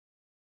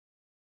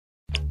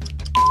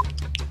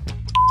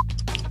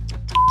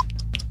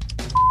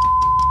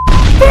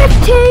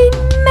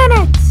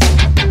Minutes.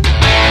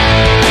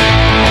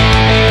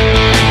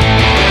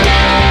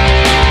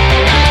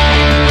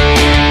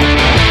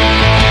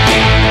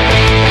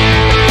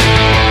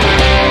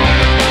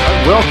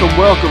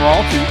 Welcome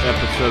all to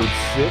episode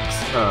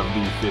 6 of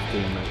the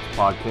 15 Minutes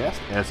podcast.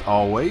 As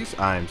always,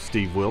 I'm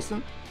Steve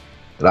Wilson.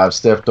 And I'm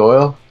Steph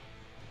Doyle.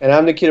 And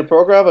I'm Nikita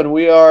Prograb, and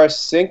we are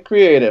Sync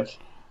Creative.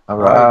 All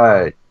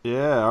right.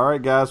 Yeah, all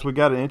right, guys. We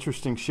got an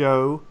interesting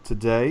show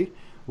today.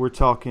 We're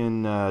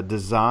talking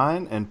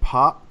design and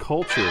pop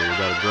culture. We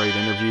got a great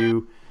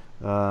interview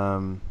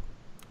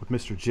with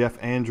Mr. Jeff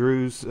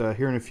Andrews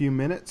here in a few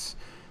minutes,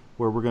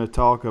 where we're going to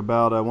talk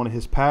about one of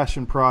his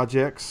passion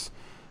projects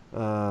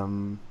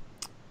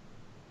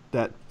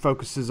that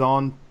focuses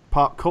on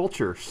pop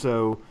culture.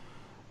 So,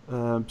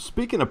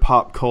 speaking of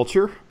pop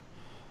culture,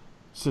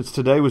 since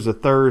today was a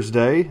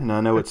Thursday, and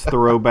I know it's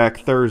Throwback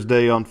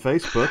Thursday on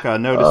Facebook, I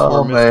noticed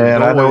where Mr.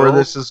 Doyle... I know where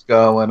this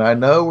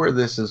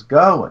is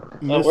going.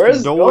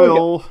 Mr.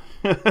 Doyle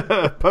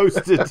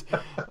posted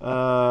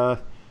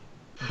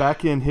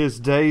back in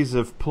his days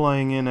of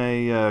playing in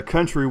a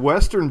country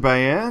western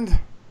band.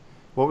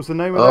 What was the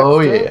name of that? Oh,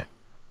 yeah.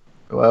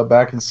 Well,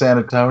 back in San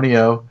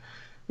Antonio.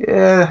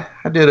 Yeah,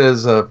 I did it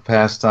as a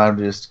pastime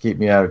just to keep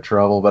me out of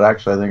trouble, but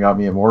actually I think it got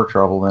me in more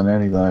trouble than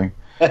anything.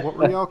 What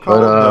were y'all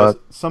called?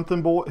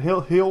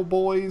 Hill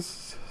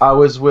Boys? I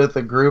was with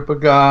a group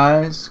of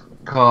guys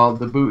called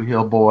the Boot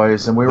Hill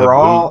Boys, and we were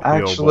all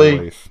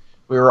actually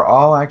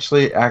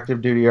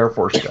active duty Air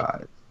Force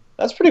guys.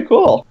 That's pretty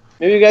cool.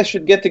 Maybe you guys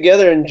should get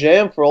together and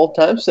jam for old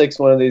time's sakes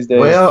one of these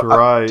days. Well, That's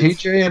right.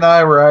 TJ and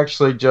I were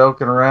actually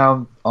joking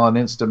around on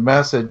Instant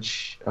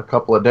Message a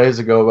couple of days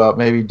ago about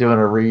maybe doing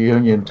a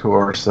reunion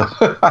tour. So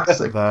I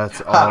was like,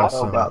 that's awesome. I don't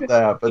know about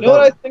that. But you know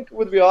what I think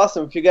would be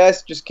awesome? If you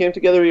guys just came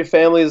together with your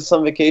families at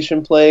some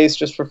vacation place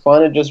just for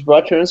fun and just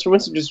brought your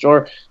instruments and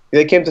or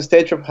they came to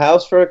State Trip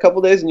House for a couple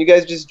of days and you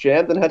guys just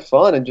jammed and had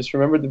fun and just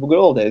remembered the good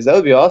old days. That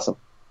would be awesome.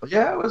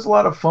 Yeah, it was a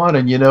lot of fun.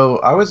 And,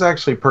 I was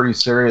actually pretty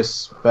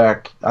serious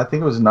back, I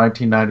think it was in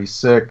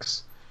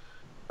 1996.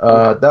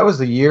 That was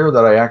the year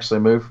that I actually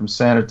moved from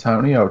San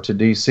Antonio to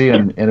D.C.,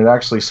 and it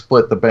actually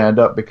split the band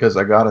up because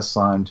I got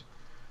assigned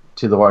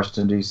to the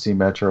Washington, D.C.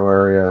 metro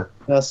area.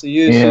 So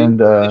you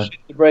the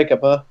breakup,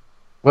 huh?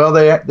 Well,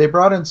 they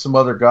brought in some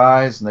other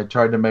guys, and they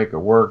tried to make it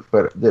work,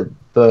 but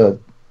the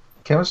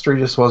chemistry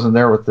just wasn't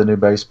there with the new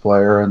bass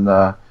player, and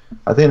I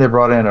think they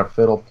brought in a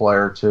fiddle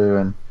player, too,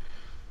 and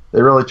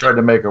they really tried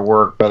to make it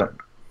work, but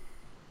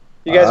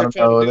you guys it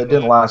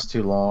didn't last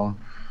too long.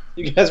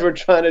 You guys were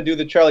trying to do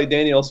the Charlie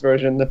Daniels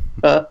version with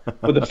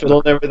the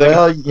fiddle and everything.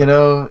 Well,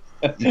 you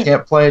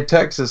can't play in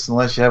Texas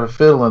unless you have a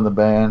fiddle in the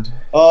band.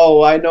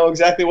 Oh, I know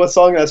exactly what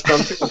song that's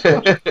from.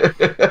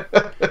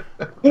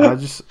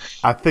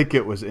 I think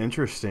it was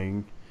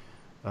interesting,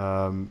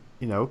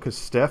 because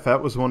Steph,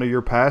 that was one of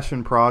your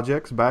passion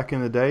projects back in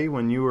the day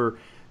when you were,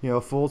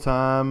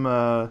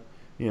 full-time,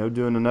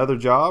 doing another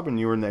job, and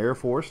you were in the Air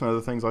Force and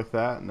other things like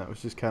that, and that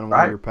was just kind of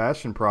one of your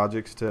passion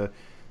projects to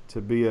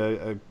be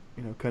a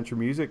country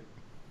music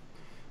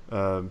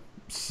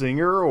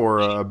singer or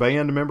a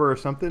band member or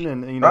something,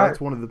 and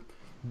that's one of the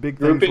big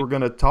things we're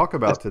going to talk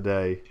about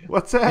today.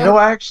 What's that?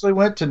 I actually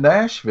went to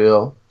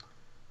Nashville.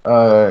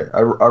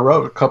 I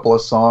wrote a couple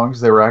of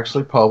songs. They were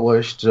actually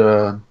published.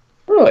 Really?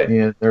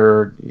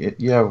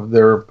 Yeah,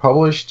 they're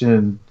published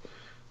in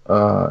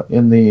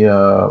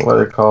the what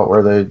do they call it,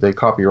 where they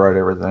copyright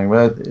everything.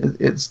 But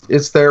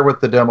it's there with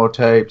the demo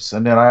tapes,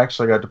 and then I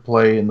actually got to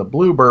play in the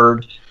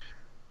Bluebird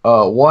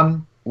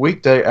one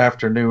weekday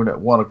afternoon at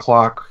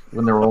 1:00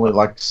 when there were only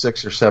like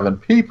 6 or 7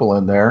 people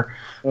in there.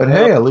 But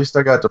hey, at least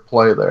I got to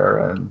play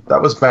there, and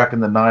that was back in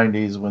the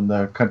 '90s when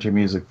the country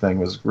music thing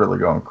was really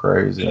going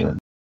crazy. And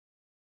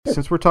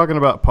since we're talking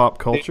about pop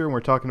culture and we're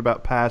talking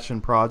about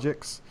passion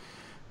projects,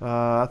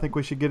 I think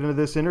we should get into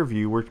this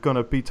interview. We're going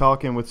to be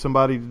talking with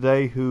somebody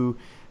today who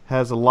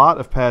has a lot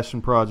of passion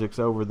projects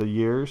over the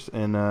years,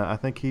 and I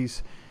think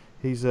he's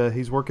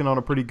working on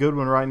a pretty good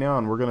one right now,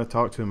 and we're going to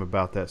talk to him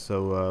about that.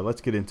 So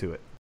let's get into it.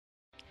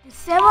 The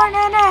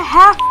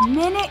 7.5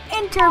 minute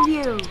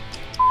interview.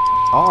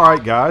 All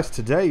right, guys.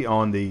 Today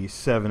on the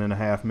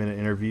 7.5 minute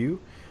interview,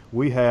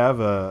 we have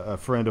a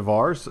friend of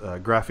ours, a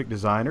graphic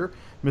designer,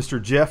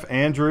 Mr. Jeff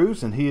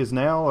Andrews, and he is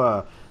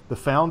now the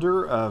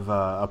founder of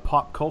a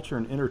pop culture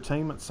and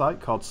entertainment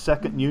site called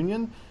Second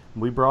Union.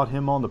 We brought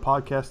him on the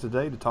podcast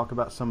today to talk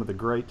about some of the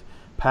great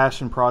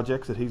passion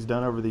projects that he's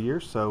done over the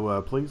years.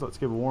 So please, let's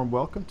give a warm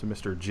welcome to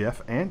Mr.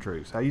 Jeff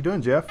Andrews. How you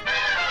doing, Jeff?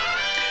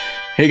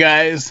 Hey,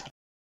 guys.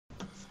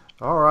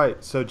 All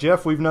right. So,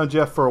 Jeff, we've known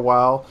Jeff for a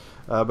while,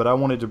 but I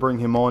wanted to bring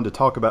him on to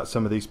talk about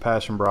some of these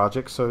passion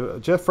projects. So,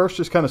 Jeff, first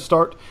just kind of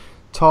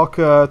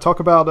talk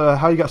about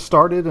how you got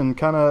started and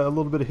kind of a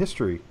little bit of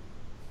history.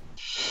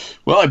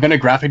 Well, I've been a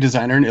graphic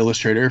designer and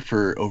illustrator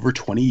for over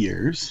 20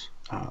 years.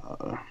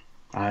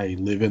 I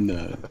live in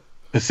the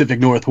Pacific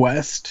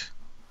Northwest,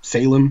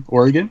 Salem,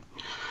 Oregon.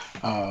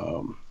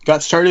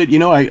 got started.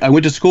 I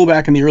went to school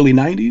back in the early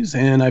 '90s,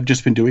 and I've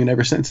just been doing it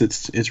ever since.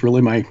 It's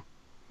really my,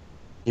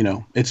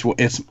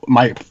 it's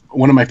my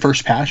one of my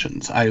first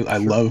passions. I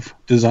love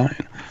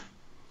design.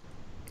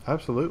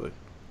 Absolutely.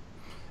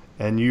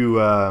 And you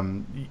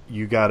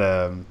got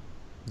a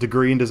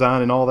degree in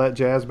design and all that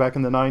jazz back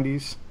in the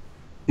 '90s?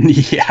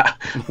 Yeah,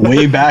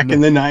 way back in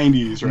the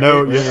 '90s. Right?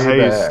 No, Way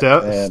hey, back,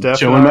 Steph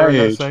Showing and I my are in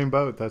the age. same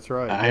boat. That's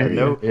right. I Yeah,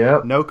 hear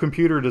Yep. no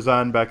computer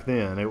design back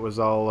then. It was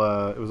all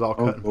Oh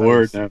cut and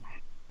Lord, paste. no.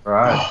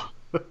 Right.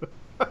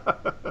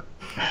 All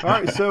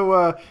right,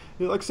 so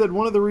like I said,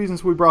 one of the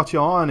reasons we brought you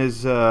on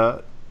is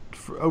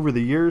over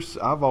the years,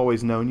 I've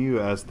always known you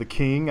as the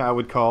king, I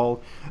would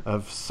call,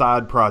 of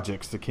side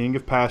projects, the king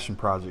of passion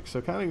projects.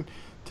 So kind of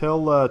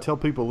tell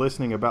people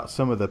listening about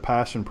some of the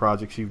passion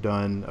projects you've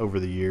done over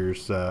the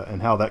years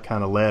and how that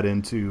kind of led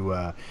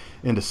into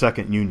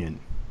Second Union.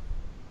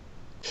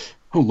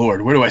 Oh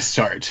Lord, where do I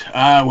start?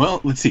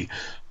 Well, let's see.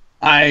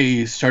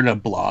 I started a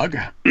blog,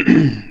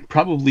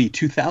 probably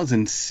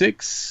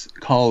 2006,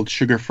 called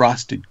Sugar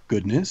Frosted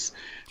Goodness,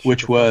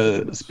 which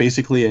was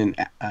basically an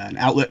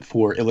outlet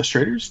for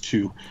illustrators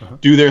to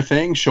do their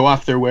thing, show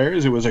off their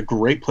wares. It was a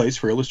great place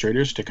for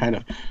illustrators to kind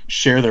of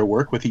share their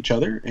work with each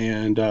other,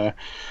 and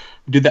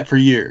did that for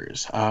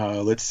years.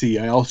 Let's see.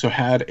 I also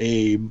had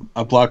a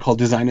blog called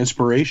Design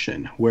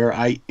Inspiration, where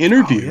I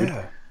interviewed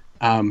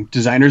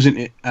designers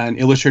and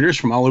illustrators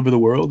from all over the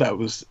world. It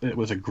was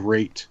a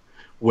great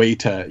way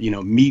to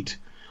meet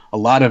a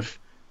lot of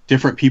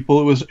different people.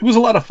 It was a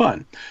lot of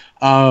fun.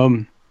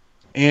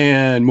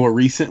 And more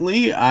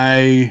recently,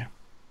 I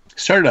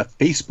started a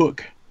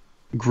Facebook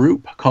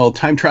group called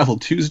Time Travel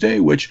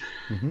Tuesday, which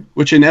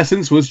in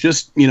essence was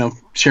just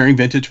sharing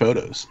vintage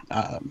photos.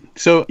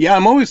 So yeah,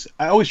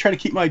 I always try to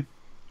keep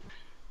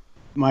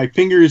my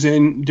fingers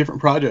in different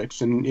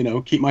projects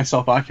and keep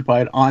myself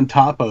occupied on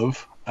top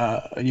of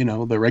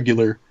the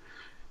regular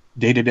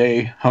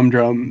day-to-day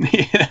humdrum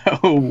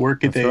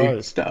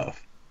workaday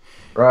stuff.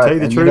 Right. Tell you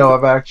the And truth.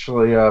 I've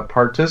actually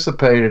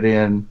participated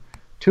in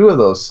 2 of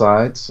those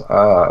sites.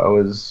 I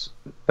was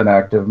an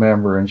active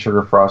member in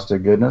Sugar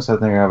Frosted Goodness. I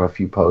think I have a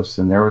few posts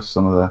in there with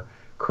some of the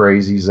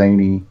crazy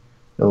zany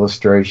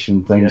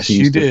illustration things Yes, he you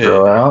used to did.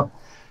 throw out.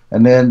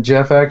 And then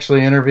Jeff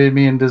actually interviewed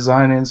me in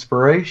Design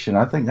Inspiration.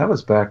 I think that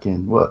was back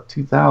in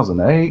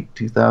 2008, 2007,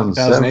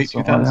 2008,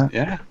 something like 2000.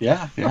 that.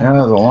 Yeah. Yeah, it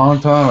was a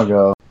long time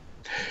ago.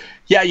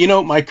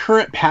 Yeah, my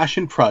current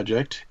passion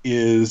project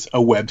is a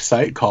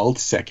website called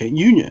Second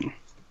Union.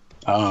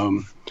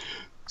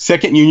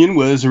 Second Union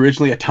was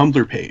originally a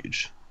Tumblr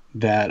page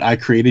that I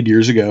created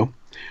years ago,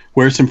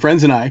 where some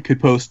friends and I could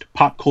post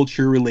pop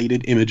culture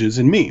related images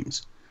and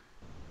memes.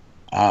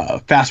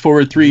 Fast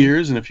forward 3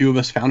 years, and a few of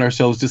us found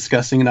ourselves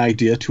discussing an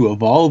idea to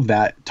evolve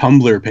that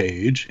Tumblr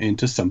page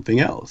into something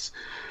else.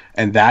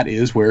 And that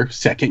is where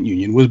Second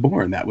Union was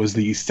born. That was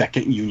the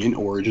Second Union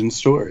origin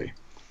story.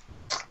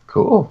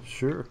 Cool.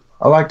 Sure.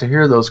 I like to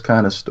hear those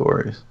kind of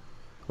stories.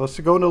 Let's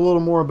go into a little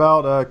more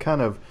about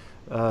kind of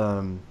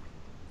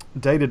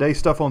day-to-day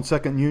stuff on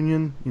Second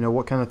Union.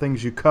 What kind of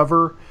things you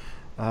cover,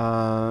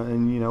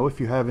 and if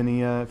you have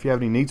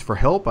any needs for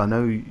help. I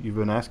know you've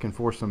been asking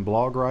for some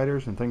blog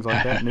writers and things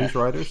like that, news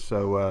writers.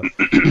 So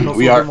tell us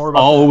We a little are bit more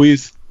about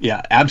always,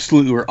 yeah,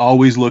 absolutely. We're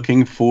always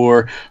looking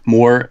for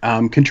more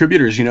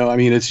contributors.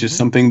 It's just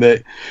something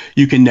that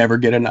you can never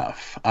get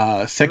enough.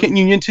 Second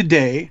Union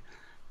today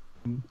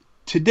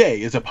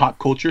is a pop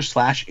culture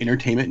 /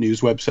 entertainment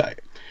news website.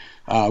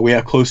 We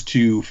have close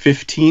to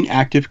 15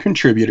 active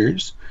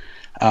contributors.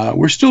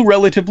 We're still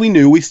relatively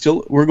new.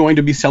 We're going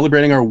to be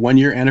celebrating our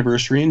 1-year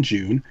anniversary in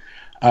June.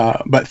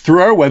 But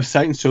through our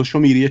website and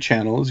social media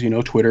channels,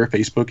 Twitter,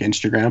 Facebook,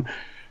 Instagram,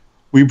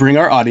 we bring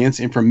our audience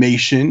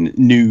information,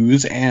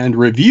 news, and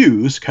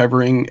reviews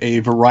covering a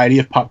variety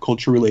of pop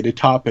culture related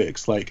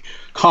topics like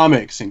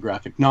comics and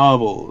graphic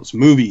novels,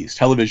 movies,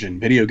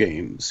 television, video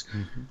games,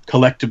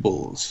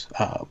 collectibles,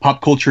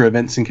 pop culture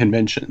events and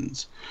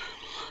conventions.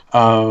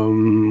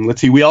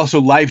 Let's see, we also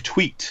live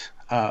tweet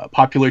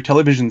popular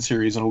television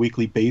series on a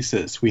weekly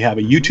basis. We have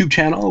a YouTube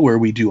channel where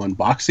we do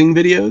unboxing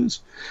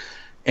videos,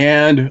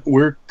 and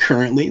we're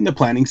currently in the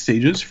planning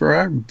stages for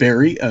our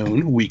very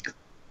own weekly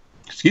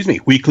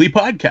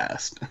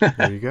podcast.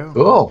 There you go.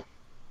 Cool.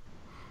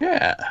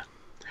 Yeah.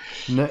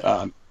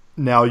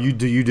 Now,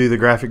 do you do the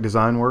graphic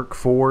design work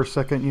for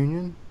Second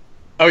Union?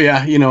 Oh yeah,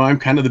 I'm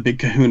kind of the big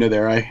kahuna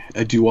there.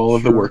 I do all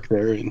of the work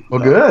there. And,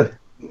 Well, good.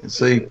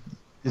 See,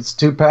 it's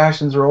 2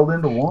 passions rolled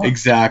into one.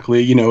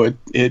 Exactly.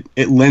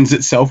 It lends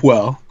itself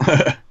well.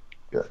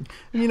 Good.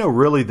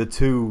 Really, the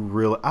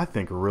two I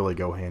think really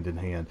go hand in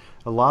hand.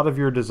 A lot of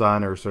your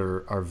designers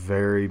are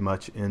very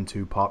much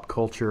into pop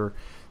culture,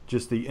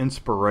 just the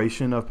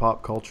inspiration of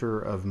pop culture,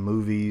 of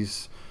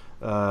movies,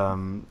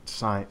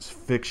 science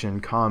fiction,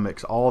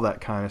 comics, all that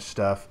kind of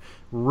stuff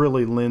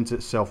really lends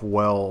itself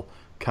well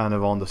kind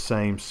of on the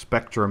same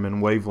spectrum and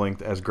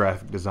wavelength as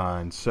graphic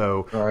design.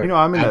 So, Right.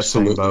 I'm in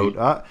Absolutely. that same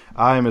boat.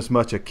 I am as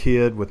much a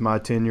kid with my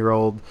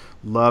 10-year-old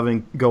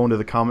loving going to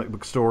the comic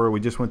book store.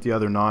 We just went the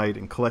other night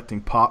and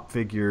collecting pop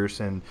figures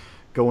and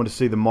going to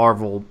see the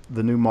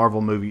new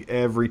Marvel movie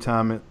every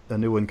time a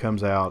new one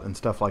comes out and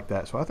stuff like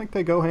that. So I think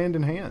they go hand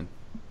in hand.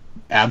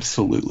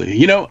 Absolutely.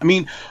 You know, I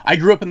mean, I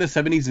grew up in the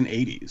 70s and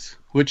 80s,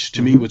 which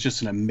to me was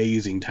just an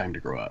amazing time to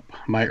grow up.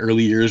 My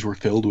early years were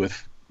filled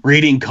with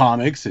reading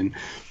comics and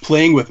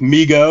playing with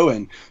Mego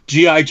and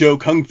G.I. Joe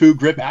Kung Fu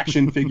Grip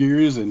action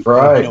figures and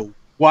Right.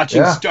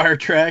 watching Yeah. Star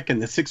Trek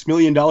and the $6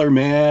 Million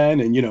Man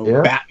and,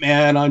 Yeah.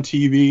 Batman on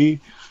TV,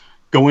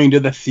 going to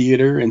the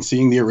theater and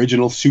seeing the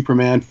original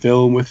Superman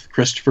film with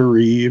Christopher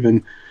Reeve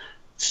and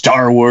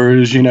Star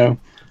Wars, It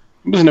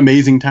was an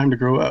amazing time to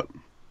grow up.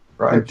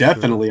 Right.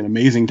 Definitely an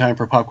amazing time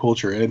for pop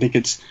culture. And I think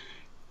it's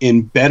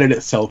embedded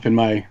itself in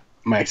my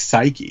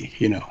psyche,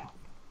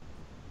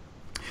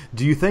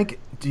 Do you think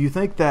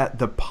that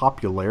the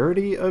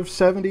popularity of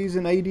 70s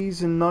and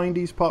 80s and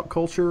 90s pop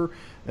culture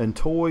and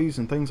toys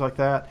and things like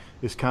that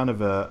is kind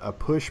of a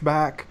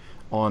pushback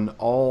on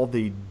all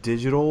the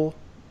digital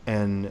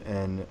and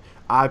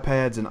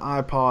iPads and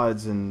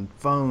iPods and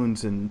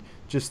phones and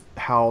just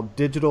how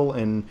digital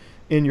and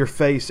in your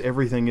face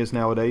everything is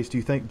nowadays? Do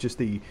you think just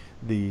the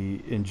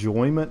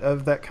enjoyment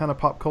of that kind of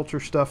pop culture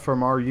stuff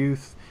from our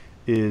youth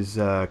is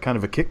kind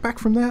of a kickback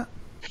from that?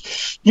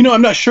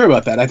 I'm not sure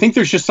about that. I think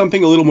there's just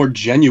something a little more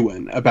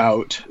genuine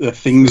about the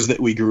things that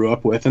we grew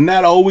up with. And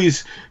that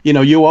always,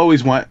 you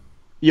always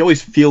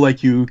feel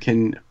like you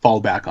can fall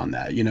back on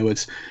that.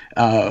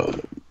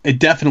 It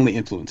definitely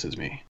influences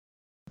me.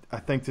 I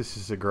think this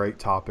is a great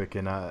topic,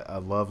 and I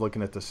love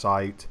looking at the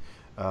site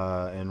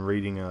and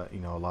reading,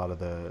 a lot of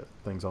the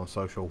things on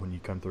social when you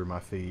come through my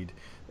feed.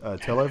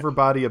 Tell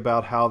everybody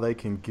about how they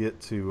can get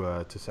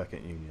to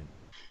Second Union.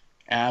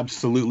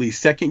 Absolutely.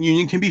 Second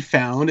Union can be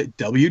found at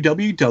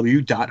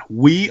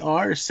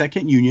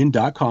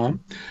www.wearesecondunion.com.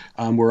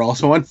 We're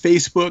also on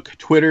Facebook,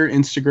 Twitter,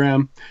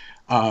 Instagram,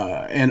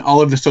 and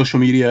all of the social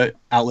media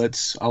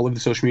outlets, all of the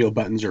social media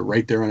buttons are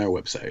right there on our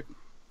website.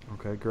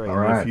 Okay, great. All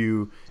right. If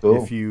you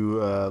Cool.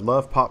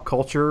 love pop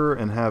culture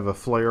and have a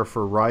flair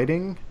for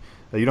writing,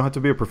 you don't have to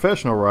be a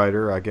professional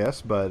writer, I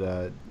guess, but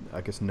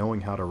I guess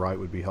knowing how to write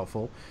would be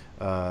helpful.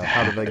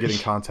 How do they get in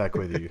contact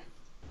with you?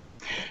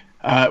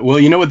 Well,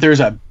 you know what? There's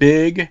a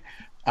big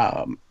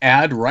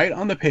ad right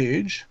on the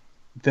page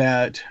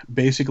that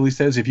basically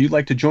says, if you'd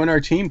like to join our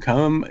team,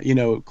 come,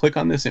 click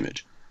on this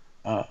image.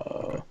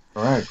 All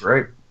right,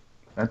 great.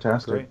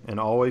 Fantastic. Great. And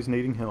always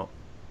needing help.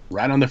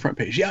 Right on the front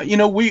page. Yeah,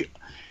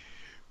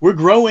 we're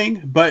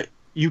growing, but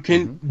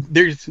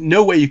there's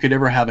no way you could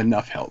ever have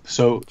enough help.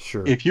 So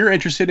Sure. if you're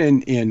interested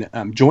in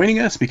joining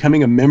us,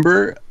 becoming a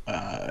member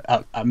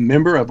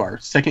of our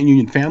Second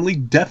Union family,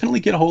 definitely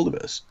get a hold of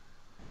us.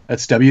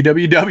 That's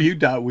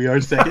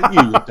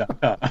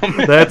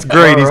www.wearesecondunion.com. That's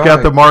great. He's got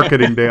right. the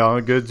marketing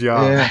down. Good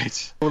job. Yeah.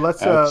 Right. Well,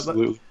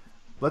 Absolutely.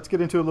 let's get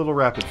into a little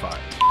rapid fire.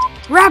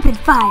 Rapid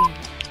fire.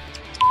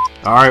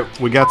 All right,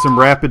 we got some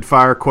rapid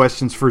fire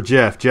questions for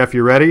Jeff. Jeff,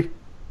 you ready?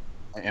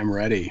 I am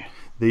ready.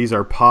 These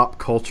are pop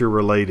culture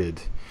related.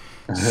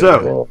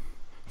 So,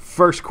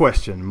 first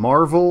question,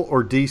 Marvel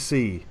or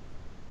DC?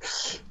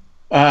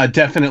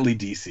 Definitely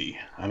DC.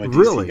 I'm a DC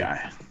Really?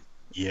 guy.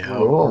 Yeah.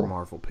 We're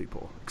Marvel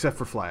people, except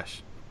for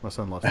Flash. My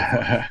son loves the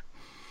Flash.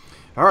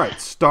 All right,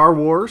 Star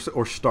Wars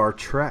or Star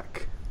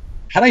Trek?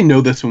 Had I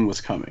know this one was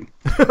coming,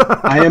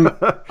 I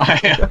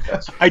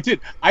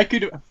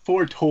could have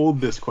foretold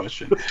this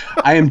question.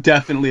 I am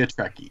definitely a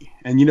Trekkie.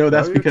 And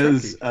that's you're a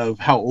because Trekkie. of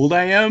how old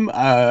I am.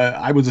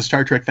 I was a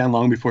Star Trek fan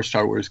long before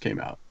Star Wars came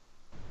out.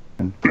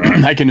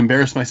 I can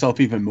embarrass myself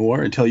even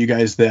more and tell you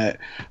guys that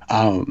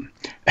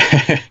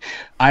I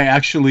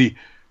actually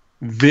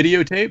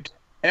videotaped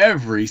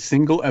every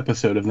single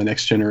episode of The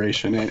Next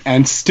Generation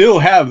and still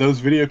have those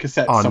video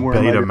cassettes On somewhere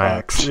in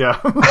my Betamax. Yeah.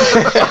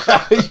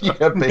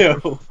 Yeah, baby.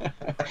 No.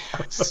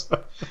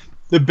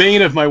 The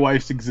bane of my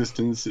wife's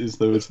existence is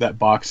that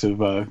box of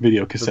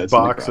video cassettes. The in the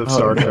box of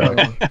garage. Star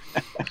Trek.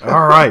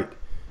 All right.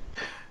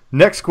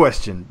 Next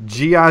question,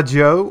 G.I.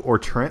 Joe or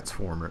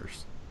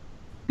Transformers?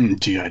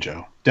 G.I.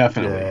 Joe,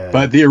 definitely. Yeah.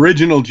 But the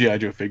original G.I.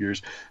 Joe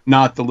figures,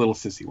 not the little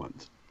sissy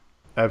ones.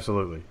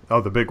 Absolutely. Oh,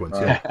 the big ones,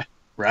 yeah.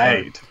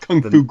 Right.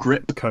 Kung Fu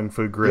Grip. Kung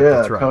Fu Grip, Yeah,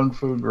 that's right. Kung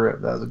Fu Grip.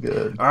 That was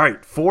good. All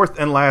right, fourth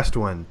and last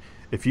one.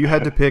 If you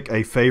had to pick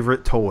a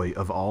favorite toy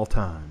of all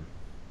time.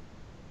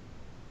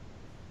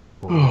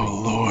 Oh,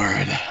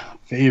 Lord.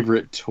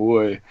 Favorite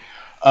toy.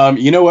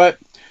 You know what?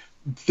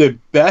 The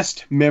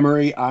best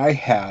memory I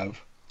have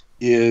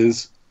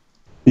is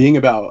being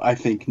about, I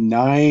think,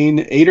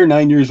 8 or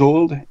 9 years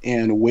old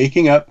and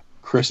waking up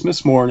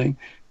Christmas morning,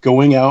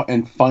 going out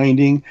and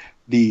finding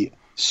the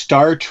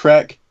Star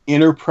Trek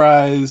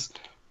Enterprise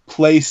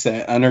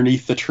playset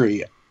underneath the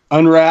tree.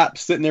 Unwrapped,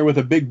 sitting there with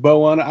a big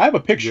bow on it. I have a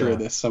picture Yeah. of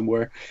this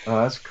somewhere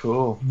Oh, that's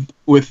cool.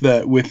 with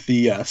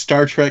the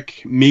Star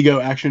Trek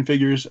Mego action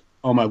figures.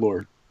 Oh my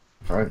Lord.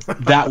 All right.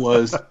 That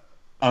was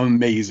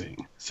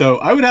amazing. So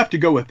I would have to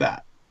go with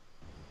that.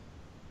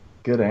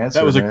 Good answer.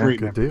 That was a man. great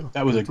Good memory. deal.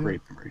 That was a Good deal.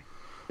 great memory.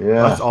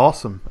 Yeah. That's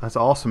awesome. That's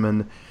awesome.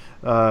 And,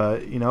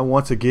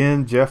 once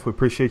again, Jeff, we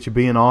appreciate you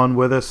being on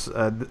with us.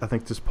 I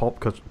think this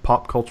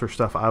pop culture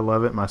stuff, I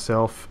love it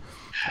myself.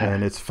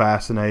 and it's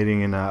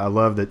fascinating. And I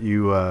love that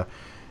you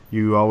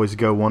always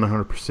go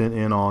 100%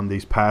 in on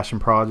these passion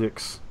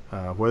projects,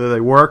 whether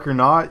they work or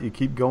not. You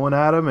keep going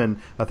at them, and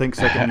I think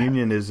Second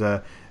Union is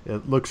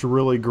it looks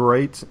really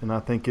great, and I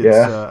think it's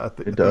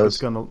it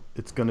does.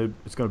 It's gonna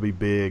be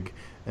big.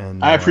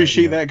 And I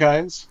appreciate that,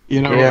 guys.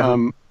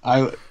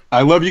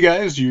 I love you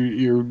guys.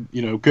 You're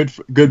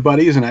good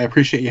buddies, and I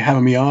appreciate you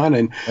having me on.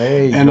 And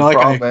no like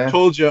problem, I man.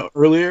 told you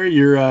earlier,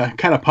 you're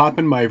kind of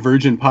popping my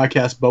Virgin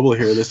podcast bubble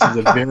here. This is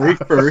the very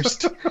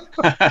first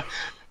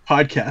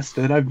podcast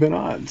that I've been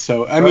on.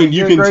 So I mean,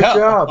 you did a can great tell.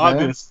 job, man.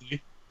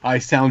 Obviously, I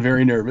sound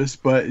very nervous,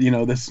 but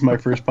this is my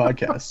first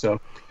podcast.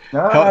 So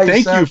No, thank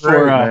you sound for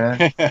great,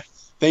 man.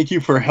 thank you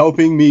for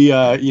helping me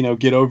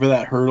get over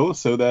that hurdle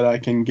so that I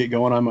can get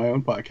going on my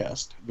own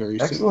podcast very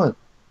soon. Excellent.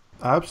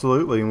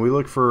 Absolutely, and we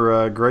look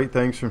for great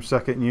things from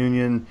Second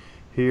Union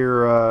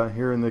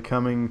here in the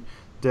coming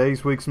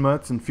days, weeks,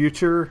 months, and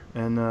future.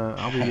 And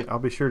I'll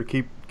be sure to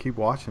keep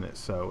watching it.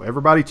 So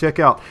everybody, check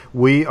out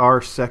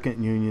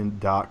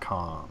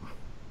wearesecondunion.com.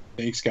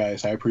 Thanks,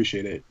 guys. I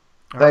appreciate it.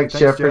 All right, Thanks,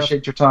 Jeff.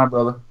 Appreciate your time,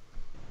 brother.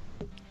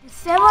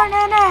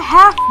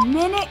 7.5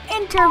 minute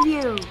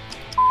interview.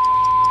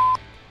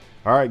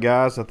 All right,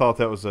 guys. I thought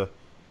that was a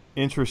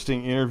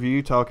interesting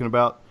interview talking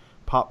about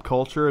pop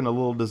culture and a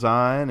little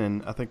design,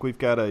 and I think we've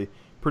got a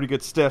pretty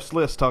good Steph's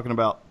list talking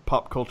about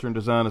pop culture and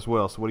design as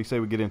well. So what do you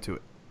say we get into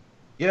it?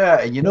 Yeah,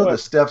 and the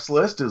Steph's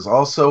List is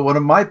also one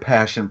of my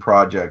passion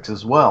projects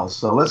as well.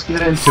 So let's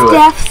get into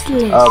Steph's it.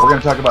 List. We're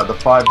going to talk about the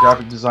 5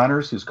 graphic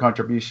designers whose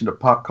contribution to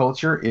pop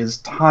culture is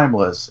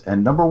timeless.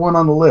 And number 1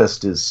 on the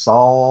list is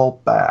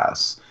Saul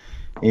Bass.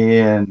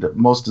 And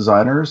most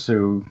designers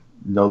who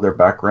know their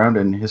background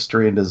in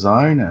history and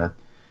design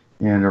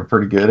and are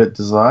pretty good at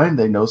design,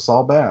 they know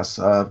Saul Bass.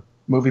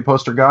 Movie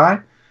poster guy.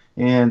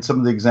 And some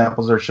of the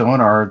examples they're showing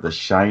are The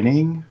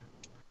Shining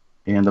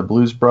and the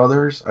Blues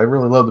Brothers. I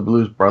really love the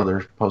Blues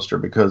Brothers poster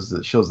because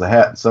it shows the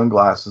hat and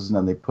sunglasses, and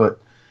then they put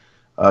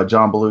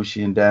John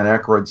Belushi and Dan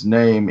Aykroyd's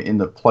name in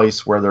the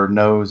place where their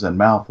nose and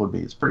mouth would be.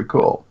 It's pretty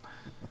cool.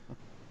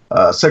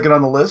 Second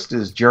on the list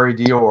is Jerry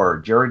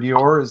Dior. Jerry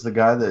Dior is the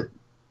guy that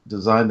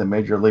designed the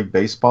Major League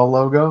Baseball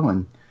logo,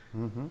 and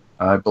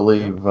I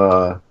believe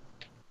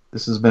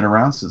this has been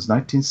around since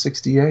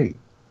 1968.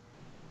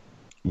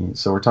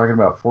 So we're talking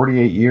about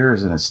 48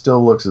 years, and it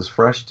still looks as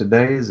fresh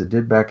today as it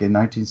did back in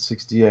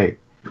 1968.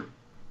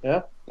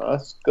 Yeah,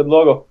 that's a good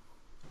logo.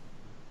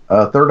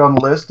 Third on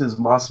the list is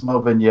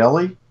Massimo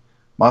Vignelli.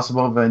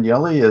 Massimo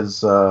Vignelli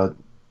is the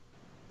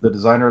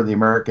designer of the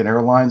American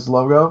Airlines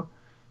logo,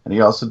 and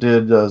he also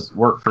did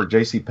work for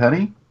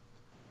JCPenney,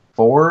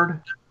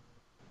 Ford,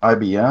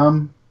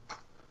 IBM,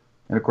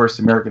 and of course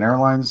the American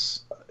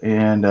Airlines,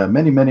 and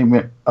many,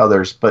 many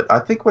others. But I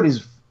think what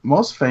he's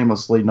most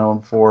famously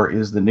known for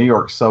is the New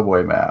York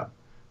subway map.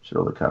 It's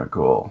really kind of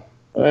cool.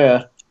 Oh,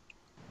 yeah.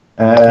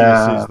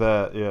 He sees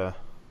that, yeah.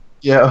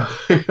 Yeah,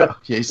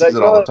 he sees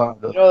it all the time.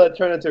 That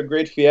turned into a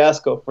great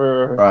fiasco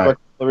for a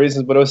couple of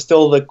reasons, but it was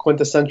still the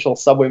quintessential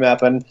subway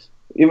map. And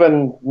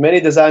even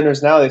many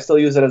designers now, they still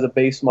use it as a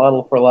base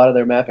model for a lot of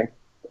their mapping.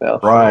 Yeah.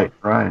 Right.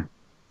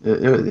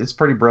 It's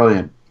pretty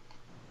brilliant.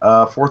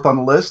 Fourth on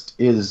the list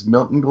is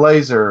Milton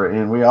Glaser,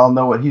 and we all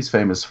know what he's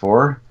famous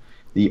for.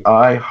 The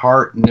I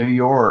Heart New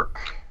York.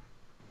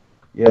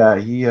 Yeah,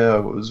 he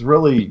was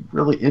really,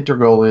 really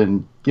integral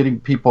in getting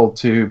people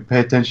to pay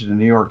attention to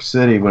New York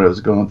City when it was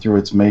going through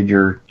its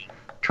major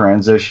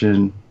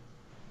transition.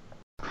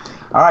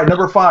 All right,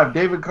 number 5,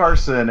 David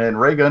Carson and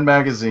Ray Gun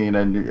Magazine.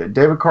 And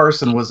David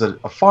Carson was a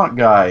font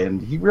guy,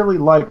 and he really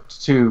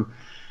liked to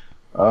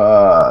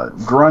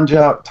grunge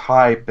out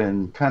type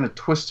and kind of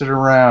twist it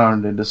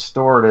around and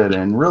distort it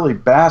and really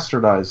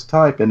bastardize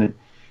type. And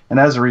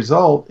as a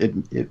result,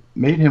 it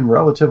made him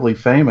relatively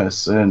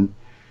famous. And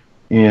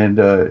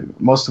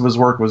most of his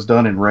work was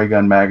done in Ray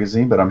Gun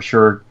Magazine, but I'm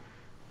sure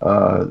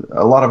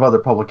a lot of other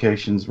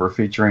publications were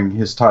featuring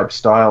his type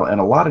style, and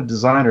a lot of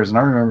designers, and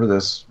I remember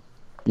this,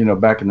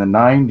 back in the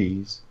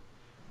 90s,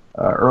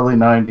 early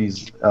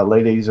 90s,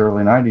 late 80s,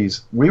 early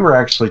 90s, we were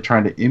actually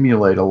trying to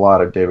emulate a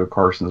lot of David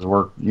Carson's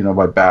work,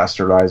 by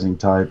bastardizing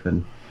type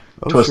and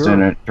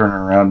twisting it, turning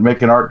around,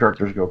 making art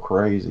directors go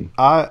crazy.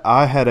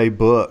 I had a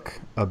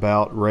book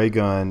about Ray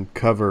Gun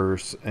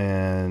covers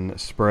and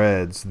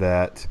spreads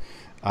that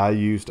I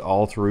used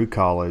all through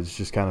college,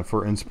 just kind of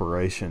for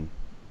inspiration.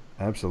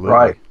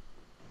 Absolutely.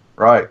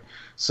 Right.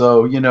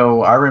 So,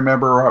 I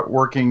remember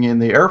working in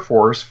the Air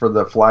Force for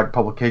the flag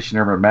publication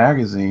Airman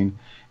Magazine,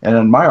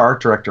 and my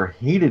art director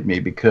hated me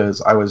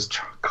because I was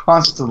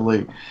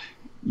constantly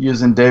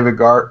using David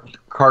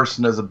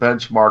Carson as a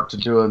benchmark to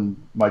doing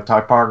my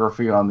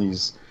typography on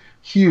these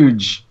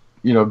huge,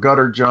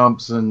 gutter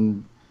jumps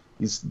and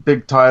these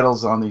big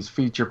titles on these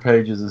feature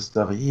pages and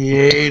stuff. He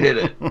hated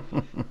it.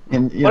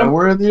 And,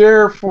 we're in the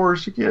Air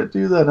Force. You can't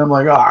do that. And I'm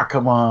like,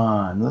 come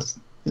on. Let's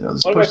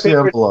push the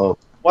envelope.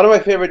 One of my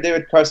favorite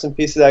David Carson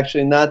pieces,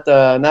 actually, not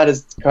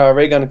his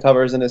Ray Gun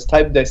covers and his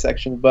type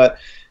dissection, but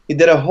he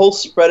did a whole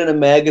spread in a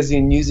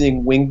magazine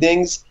using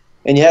wingdings,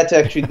 and you had to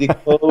actually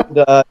decode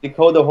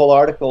the whole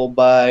article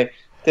by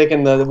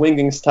taking the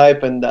Wingdings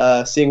type and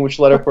seeing which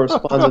letter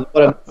corresponds with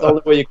what. It's the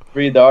only way you can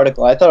read the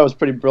article. I thought it was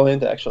pretty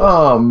brilliant, actually.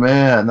 Oh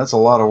man, that's a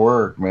lot of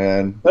work,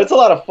 man. But it's a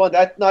lot of fun.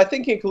 I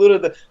think he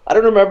included I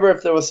don't remember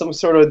if there was some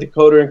sort of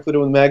decoder included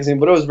with the magazine,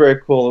 but it was very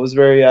cool. It was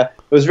very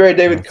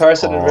David That's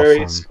Carson and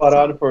very awesome. spot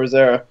on for his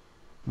era.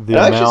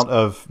 The amount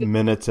of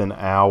minutes and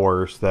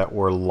hours that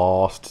were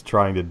lost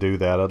trying to do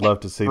that, I'd love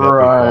to see that be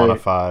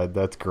quantified.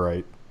 That's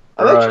great.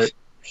 I'm actually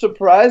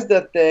surprised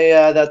that they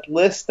that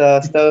list,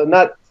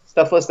 not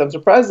stuff list. I'm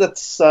surprised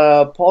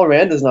that Paul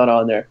Rand is not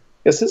on there,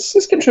 because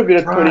this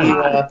contributed pretty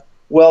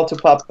well to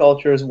pop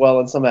culture as well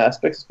in some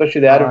aspects,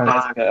 especially the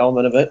advertising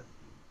element of it.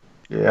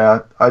 Yeah,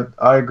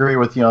 I agree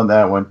with you on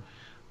that one.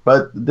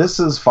 But this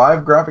is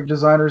 5 graphic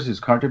designers whose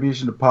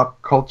contribution to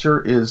pop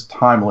culture is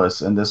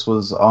timeless, and this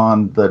was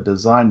on the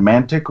Design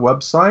Mantic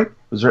website.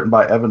 It was written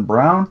by Evan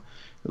Brown.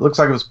 It looks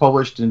like it was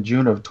published in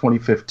June of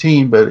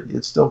 2015, but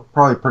it's still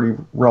probably pretty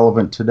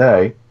relevant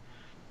today.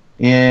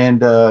 And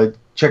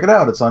check it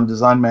out. It's on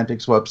Design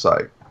Mantic's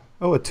website.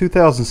 Oh, a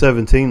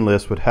 2017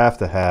 list would have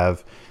to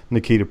have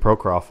Nikita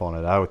Prokhorov on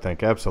it, I would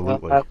think.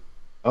 Absolutely.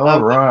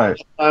 Right.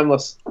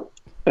 Timeless.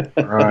 Right.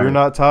 You're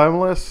not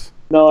timeless?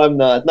 No, I'm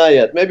not. Not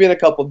yet. Maybe in a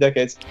couple of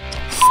decades.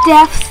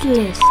 Steph's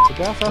list.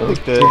 I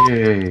think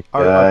that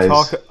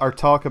Okay, our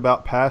talk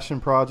about passion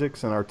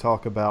projects and our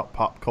talk about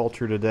pop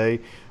culture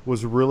today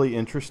was really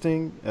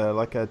interesting.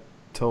 Like I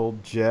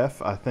told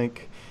Jeff, I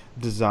think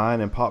design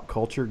and pop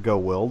culture go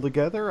well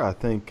together. I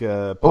think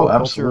pop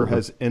culture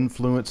has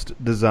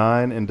influenced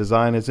design, and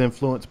design has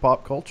influenced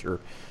pop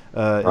culture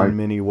in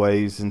many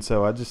ways. And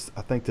so I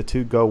think the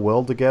two go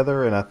well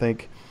together, and I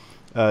think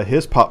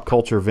his pop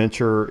culture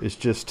venture is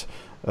just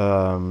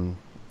something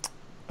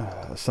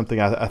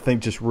I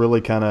think just really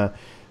kind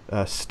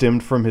of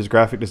stemmed from his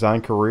graphic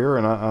design career,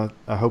 and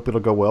I hope it'll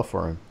go well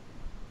for him.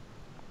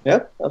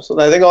 Yeah,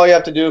 absolutely. I think all you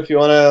have to do if you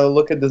want to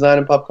look at design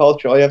and pop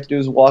culture, all you have to do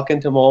is walk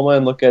into MoMA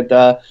and look at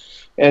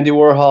Andy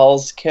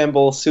Warhol's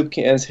Campbell soup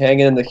cans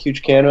hanging in the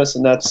huge canvas,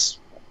 and that's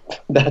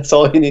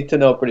all you need to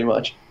know pretty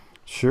much.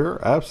 Sure,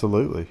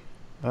 absolutely.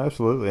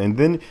 And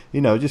then,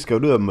 just go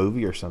to a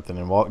movie or something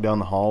and walk down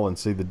the hall and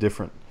see the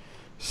different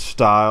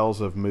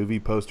styles of movie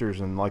posters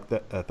and like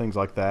that, things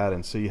like that,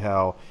 and see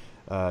how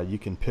you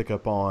can pick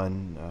up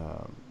on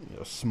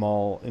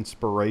small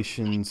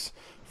inspirations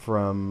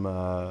from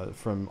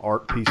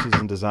art pieces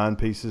and design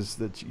pieces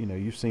that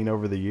you've seen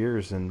over the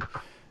years, and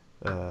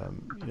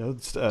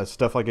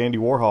stuff like Andy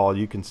Warhol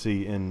you can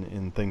see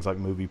in things like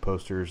movie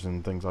posters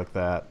and things like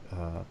that.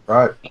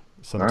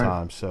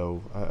 Sometimes.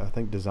 So I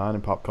think design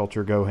and pop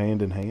culture go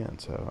hand in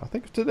hand. So I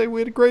think today we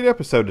had a great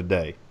episode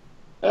today.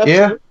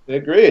 Absolutely. Yeah,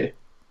 agreed.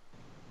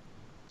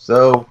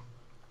 So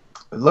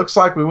it looks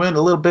like we went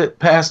a little bit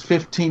past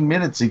 15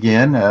 minutes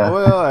again.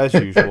 Well, as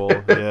usual,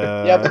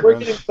 yeah. Yeah, but we're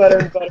getting better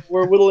and better.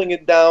 We're whittling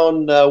it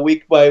down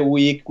week by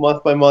week,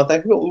 month by month.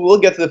 I think we'll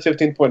get to the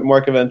 15-point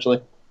mark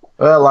eventually.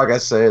 Well, like I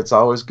say, it's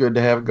always good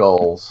to have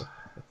goals.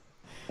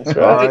 That's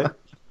right. All right.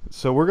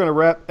 So we're going to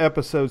wrap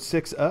episode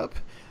 6 up.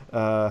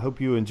 Hope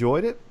you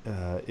enjoyed it.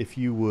 If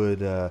you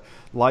would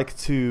like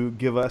to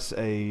give us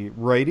a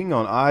rating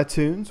on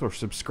iTunes or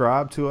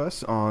subscribe to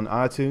us on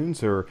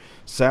iTunes or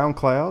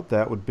SoundCloud,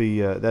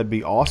 that'd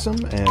be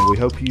awesome. And we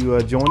hope you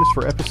join us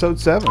for episode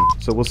 7.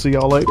 So we'll see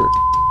y'all later.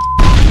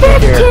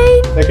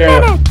 15 Take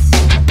care. minutes.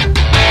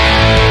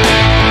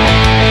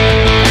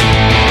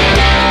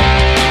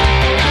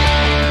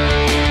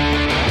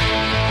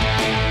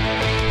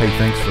 Hey,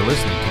 thanks for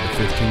listening to the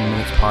 15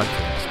 Minutes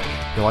Podcast.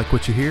 If you like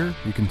what you hear,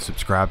 you can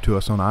subscribe to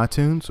us on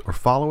iTunes or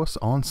follow us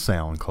on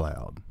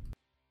SoundCloud.